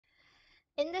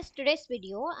In this today's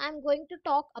video, I'm going to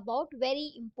talk about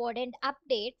very important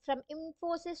update from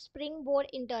Infosys Springboard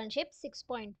Internship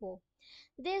 6.0.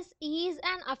 This is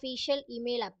an official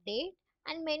email update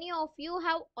and many of you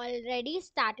have already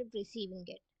started receiving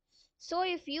it. So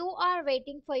if you are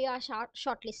waiting for your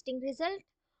shortlisting result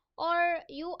or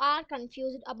you are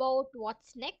confused about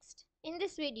what's next, in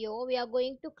this video we are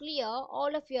going to clear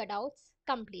all of your doubts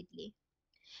completely.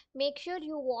 Make sure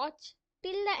you watch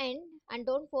till the end and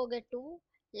don't forget to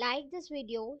like this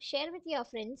video, share with your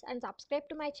friends and subscribe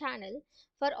to my channel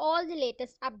for all the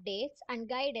latest updates and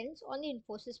guidance on the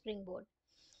Infosys Springboard.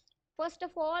 First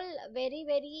of all,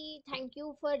 very thank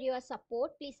you for your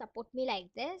support. Please support me like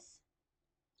this.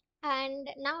 And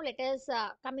now let us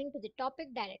coming to the topic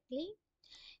directly.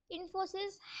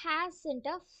 Infosys has sent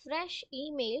a fresh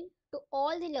email to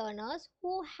all the learners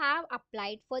who have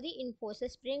applied for the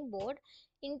Infosys Springboard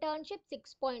Internship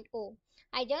 6.0.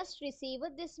 I just received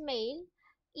this mail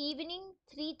evening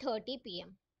 3:30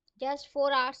 p.m. just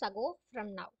 4 hours ago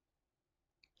from now.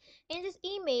 In this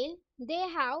email, they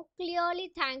have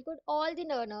clearly thanked all the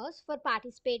learners for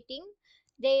participating,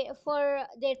 for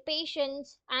their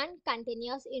patience and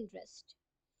continuous interest.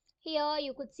 Here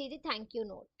you could see the thank you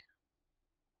note.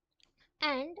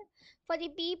 And for the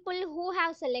people who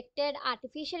have selected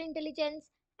artificial intelligence,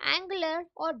 Angular,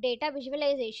 or data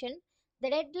visualization, the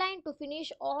deadline to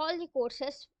finish all the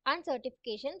courses and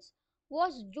certifications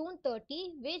was June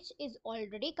 30, which is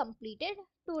already completed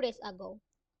 2 days ago.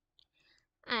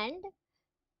 And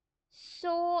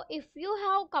so, if you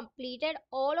have completed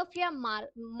all of your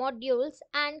modules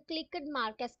and clicked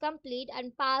mark as complete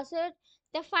and passed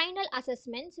the final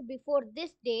assessments before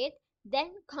this date,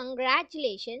 then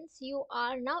congratulations, you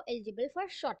are now eligible for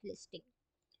shortlisting.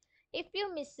 If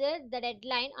you missed the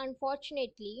deadline,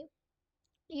 unfortunately,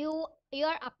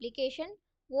 your application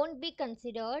won't be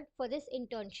considered for this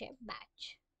internship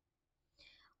batch.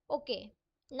 Okay,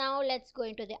 now let's go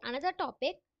into the another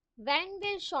topic. When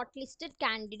will shortlisted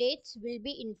candidates will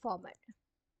be informed?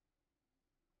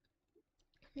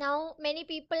 Now many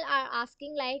people are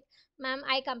asking like, ma'am,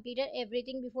 I completed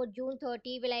everything before June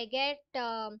 30. Will I get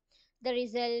the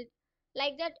result?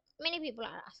 Like that, many people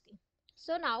are asking.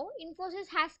 So now Infosys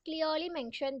has clearly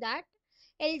mentioned that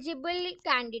eligible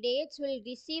candidates will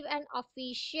receive an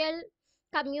official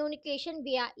communication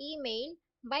via email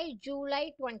by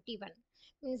July 21.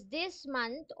 Means this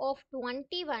month of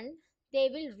 21 they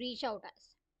will reach out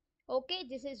us. Okay,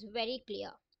 this is very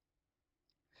clear.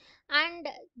 And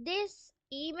this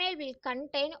email will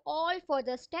contain all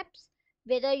further steps,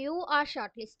 whether you are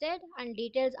shortlisted and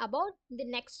details about the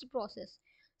next process.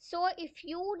 So if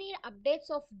you need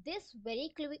updates of this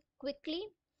very quickly,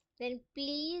 then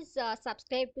please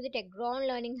subscribe to the TechGround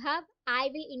Learning Hub. I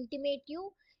will intimate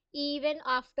you even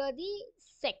after the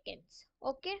seconds.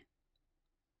 Okay,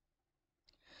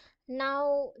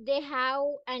 now they have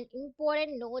an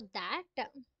important note that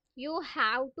you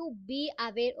have to be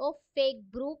aware of fake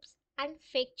groups and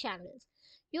fake channels.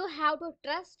 You have to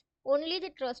trust only the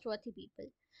trustworthy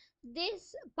people.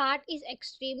 This part is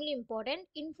extremely important.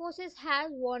 Infosys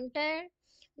has wanted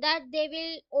that they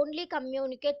will only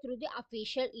communicate through the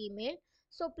official email.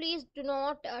 So please do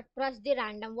not trust the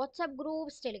random WhatsApp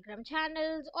groups, Telegram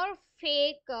channels, or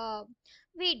fake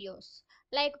videos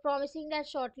like promising that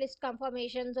shortlist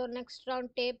confirmations or next round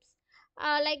tips.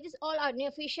 Like this, all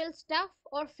unofficial stuff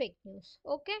or fake news.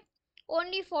 Okay,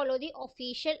 only follow the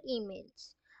official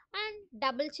emails and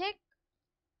double check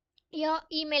your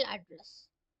email address.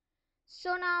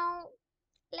 So now,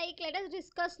 like, let us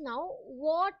discuss now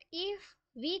what if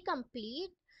we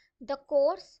complete the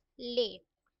course late.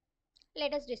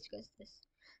 Let us discuss this.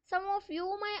 Some of you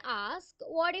might ask,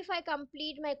 what if I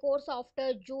complete my course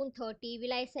after June 30?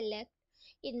 Will I select?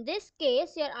 In this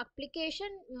case, your application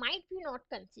might be not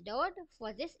considered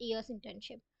for this year's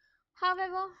internship.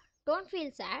 However, don't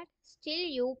feel sad. Still,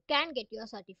 you can get your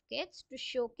certificates to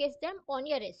showcase them on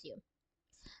your resume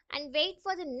and wait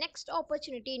for the next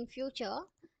opportunity in future.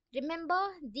 Remember,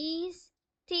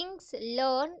 things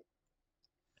learn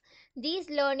these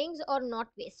learnings are not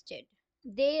wasted.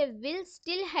 They will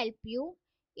still help you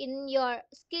in your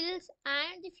skills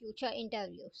and the future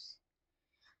interviews.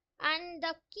 And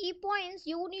the key points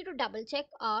you need to double check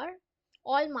are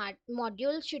all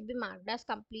modules should be marked as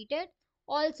completed,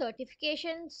 all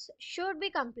certifications should be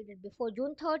completed before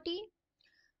June 30,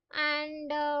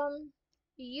 and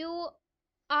you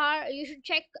you should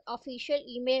check official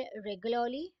email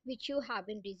regularly which you have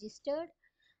been registered,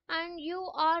 and you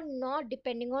are not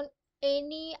depending on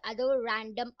any other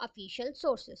random official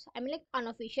sources, I mean like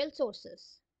unofficial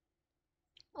sources.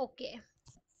 Okay,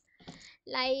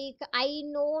 Like, I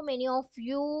know many of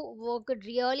you worked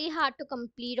really hard to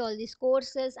complete all these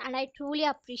courses, and I truly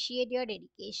appreciate your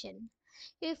dedication.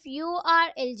 If you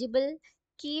are eligible,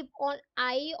 keep an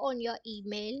eye on your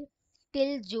email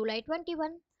till July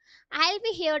 21. I'll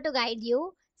be here to guide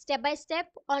you step by step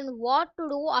on what to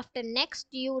do after next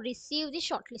you receive the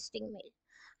shortlisting mail.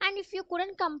 And if you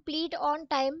couldn't complete on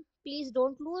time, please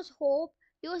don't lose hope.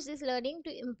 Use this learning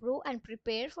to improve and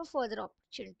prepare for further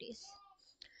opportunities.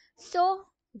 So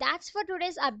that's for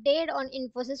today's update on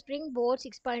Infosys Springboard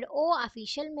 6.0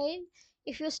 official mail.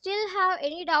 If you still have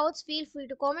any doubts, feel free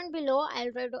to comment below.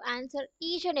 I'll try to answer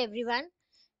each and every one.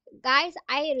 Guys,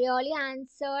 I really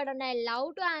answered and I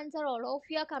love to answer all of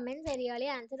your comments. I really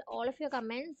answered all of your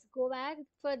comments. Go back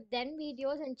for then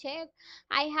videos and check.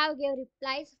 I have gave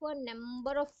replies for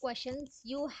number of questions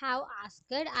you have asked.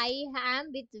 I am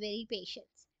with very patience.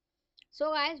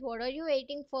 So guys, what are you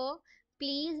waiting for?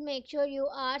 Please make sure you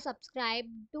are subscribed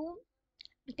to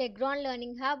Tegron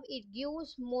Learning Hub. It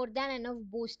gives more than enough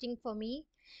boosting for me.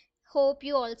 Hope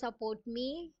you all support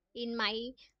me in my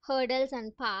hurdles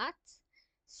and paths.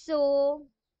 So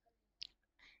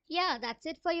yeah, that's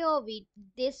it for your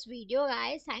this video,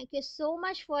 guys. Thank you so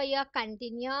much for your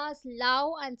continuous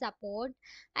love and support.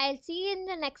 I'll see you in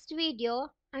the next video.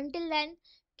 Until then,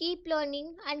 keep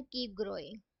learning and keep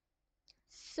growing.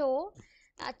 So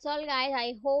that's all, guys.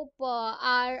 I hope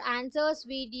our answers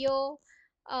video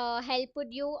helped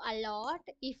you a lot.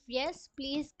 If yes,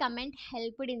 please comment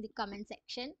helped in the comment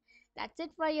section. That's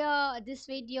it for your this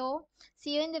video.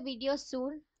 See you in the video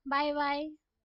soon. Bye bye.